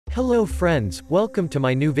Hello friends, welcome to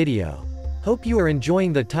my new video. Hope you are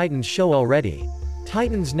enjoying the Titans show already.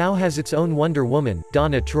 Titans now has its own Wonder Woman,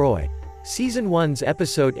 Donna Troy. Season 1's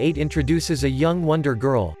episode 8 introduces a young Wonder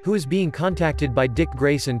Girl, who is being contacted by Dick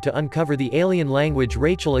Grayson to uncover the alien language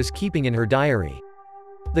Rachel is keeping in her diary.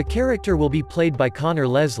 The character will be played by Conor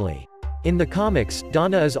Leslie. In the comics,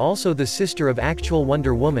 Donna is also the sister of actual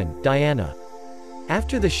Wonder Woman, Diana.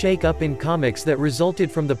 After the shake-up in comics that resulted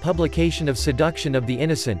from the publication of Seduction of the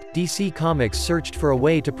Innocent, DC Comics searched for a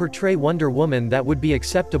way to portray Wonder Woman that would be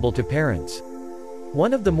acceptable to parents.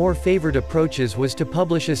 One of the more favored approaches was to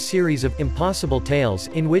publish a series of impossible tales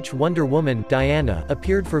in which Wonder Woman, Diana,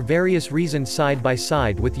 appeared for various reasons side by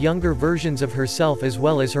side with younger versions of herself as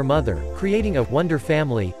well as her mother, creating a Wonder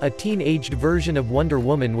Family. A teen-aged version of Wonder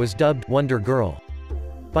Woman was dubbed Wonder Girl.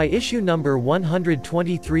 By issue number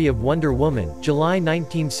 123 of Wonder Woman, July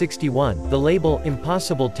 1961, the label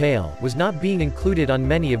Impossible Tale was not being included on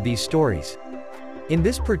many of these stories. In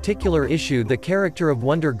this particular issue, the character of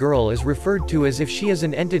Wonder Girl is referred to as if she is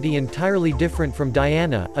an entity entirely different from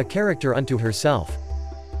Diana, a character unto herself.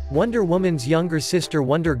 Wonder Woman's younger sister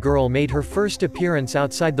Wonder Girl made her first appearance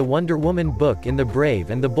outside the Wonder Woman book in The Brave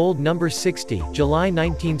and the Bold number 60, July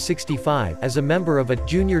 1965, as a member of a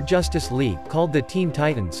junior Justice League called the Teen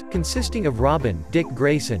Titans, consisting of Robin, Dick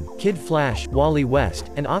Grayson, Kid Flash, Wally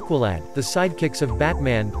West, and Aqualad, the sidekicks of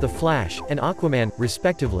Batman, The Flash, and Aquaman,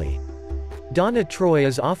 respectively. Donna Troy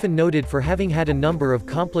is often noted for having had a number of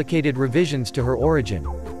complicated revisions to her origin.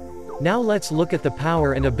 Now let's look at the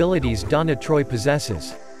power and abilities Donna Troy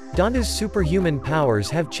possesses. Donna's superhuman powers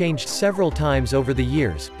have changed several times over the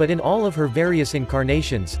years, but in all of her various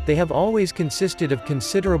incarnations, they have always consisted of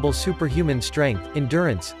considerable superhuman strength,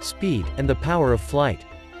 endurance, speed, and the power of flight.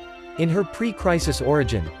 In her pre-crisis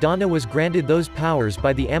origin, Donna was granted those powers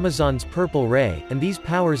by the Amazon's Purple Ray, and these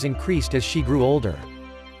powers increased as she grew older.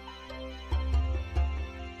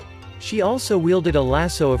 She also wielded a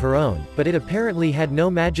lasso of her own, but it apparently had no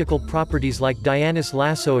magical properties like Diana's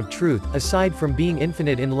lasso of truth, aside from being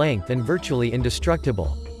infinite in length and virtually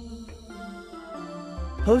indestructible.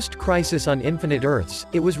 Post-crisis on Infinite Earths,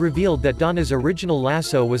 it was revealed that Donna's original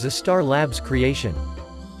lasso was a Star Labs creation.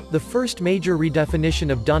 The first major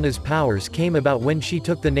redefinition of Donna's powers came about when she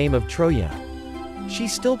took the name of Troya. She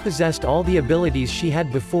still possessed all the abilities she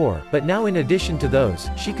had before, but now in addition to those,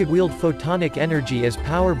 she could wield photonic energy as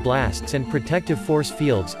power blasts and protective force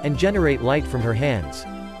fields, and generate light from her hands.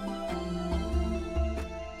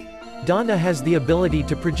 Donna has the ability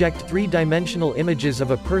to project three-dimensional images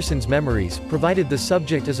of a person's memories, provided the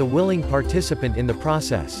subject is a willing participant in the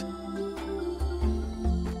process.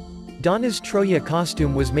 Donna's Troya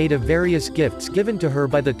costume was made of various gifts given to her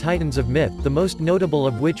by the Titans of Myth, the most notable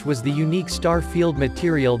of which was the unique star field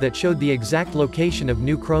material that showed the exact location of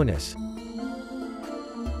New Cronus.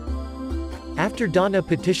 After Donna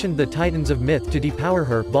petitioned the Titans of Myth to depower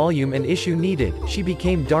her, volume and issue needed, she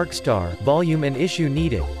became Darkstar, volume and issue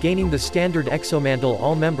needed, gaining the standard exomantle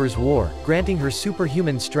all members wore, granting her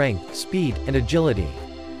superhuman strength, speed, and agility.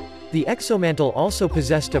 The exomantle also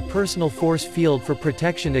possessed a personal force field for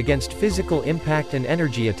protection against physical impact and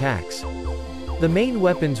energy attacks. The main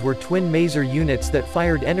weapons were twin maser units that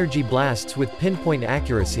fired energy blasts with pinpoint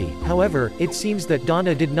accuracy. However, it seems that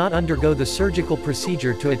Donna did not undergo the surgical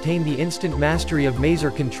procedure to attain the instant mastery of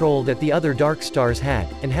maser control that the other Darkstars had,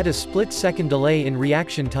 and had a split-second delay in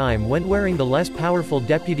reaction time when wearing the less powerful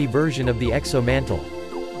deputy version of the exomantle.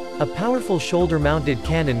 A powerful shoulder-mounted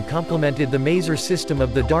cannon complemented the maser system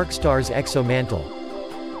of the Darkstar's exomantle.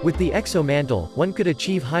 With the exomantle, one could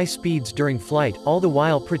achieve high speeds during flight, all the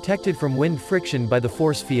while protected from wind friction by the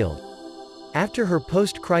force field. After her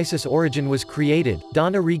post-crisis origin was created,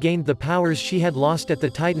 Donna regained the powers she had lost at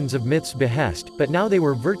the Titans of Myth's behest, but now they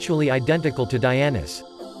were virtually identical to Diana's.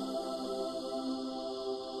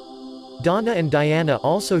 Donna and Diana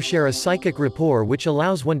also share a psychic rapport which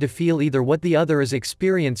allows one to feel either what the other is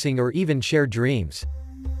experiencing or even share dreams.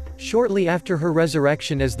 Shortly after her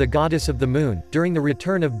resurrection as the Goddess of the Moon, during the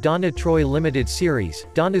return of Donna Troy Limited series,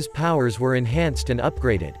 Donna's powers were enhanced and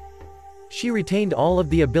upgraded. She retained all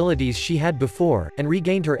of the abilities she had before, and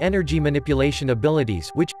regained her energy manipulation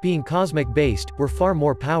abilities which, being cosmic-based, were far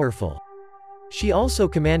more powerful. She also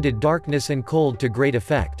commanded darkness and cold to great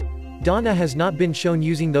effect. Donna has not been shown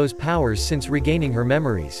using those powers since regaining her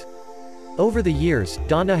memories. Over the years,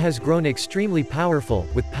 Donna has grown extremely powerful,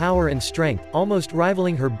 with power and strength, almost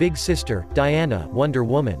rivaling her big sister, Diana, Wonder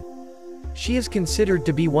Woman. She is considered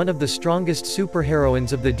to be one of the strongest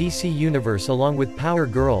superheroines of the DC Universe along with Power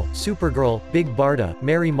Girl, Supergirl, Big Barda,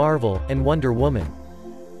 Mary Marvel, and Wonder Woman.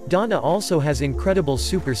 Donna also has incredible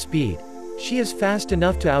super speed. She is fast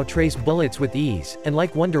enough to outrace bullets with ease, and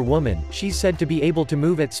like Wonder Woman, she's said to be able to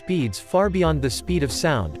move at speeds far beyond the speed of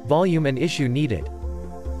sound, volume and issue needed.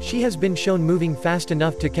 She has been shown moving fast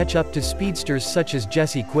enough to catch up to speedsters such as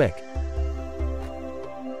Jessie Quick.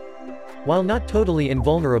 While not totally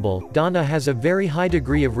invulnerable, Donna has a very high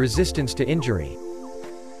degree of resistance to injury.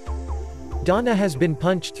 Donna has been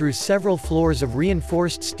punched through several floors of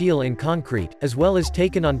reinforced steel and concrete, as well as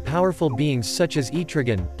taken on powerful beings such as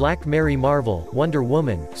Etrigan, Black Mary Marvel, Wonder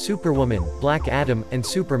Woman, Superwoman, Black Adam, and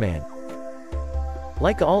Superman.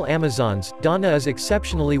 Like all Amazons, Donna is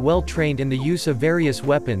exceptionally well trained in the use of various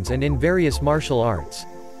weapons and in various martial arts.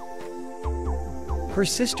 Her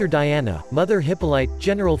sister Diana, Mother Hippolyte,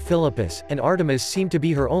 General Philippus, and Artemis seem to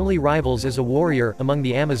be her only rivals as a warrior among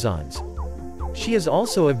the Amazons. She is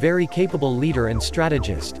also a very capable leader and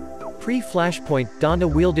strategist. Pre-Flashpoint, Donna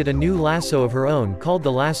wielded a new lasso of her own called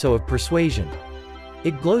the Lasso of Persuasion.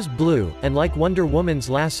 It glows blue, and like Wonder Woman's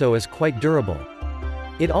lasso is quite durable.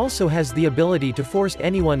 It also has the ability to force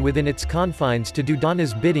anyone within its confines to do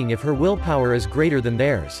Donna's bidding if her willpower is greater than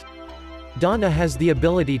theirs. Donna has the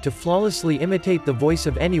ability to flawlessly imitate the voice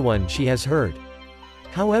of anyone she has heard.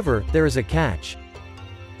 However, there is a catch.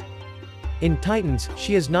 In Titans,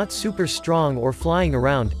 she is not super strong or flying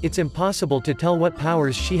around. It's impossible to tell what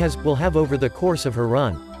powers she will have over the course of her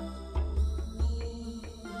run.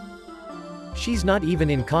 She's not even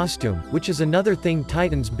in costume, which is another thing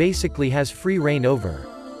Titans basically has free reign over.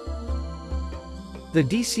 The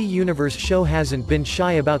DC Universe show hasn't been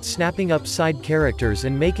shy about snapping up side characters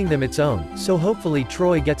and making them its own, so hopefully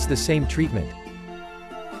Troy gets the same treatment.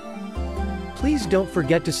 Please don't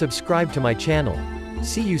forget to subscribe to my channel.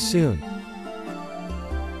 See you soon.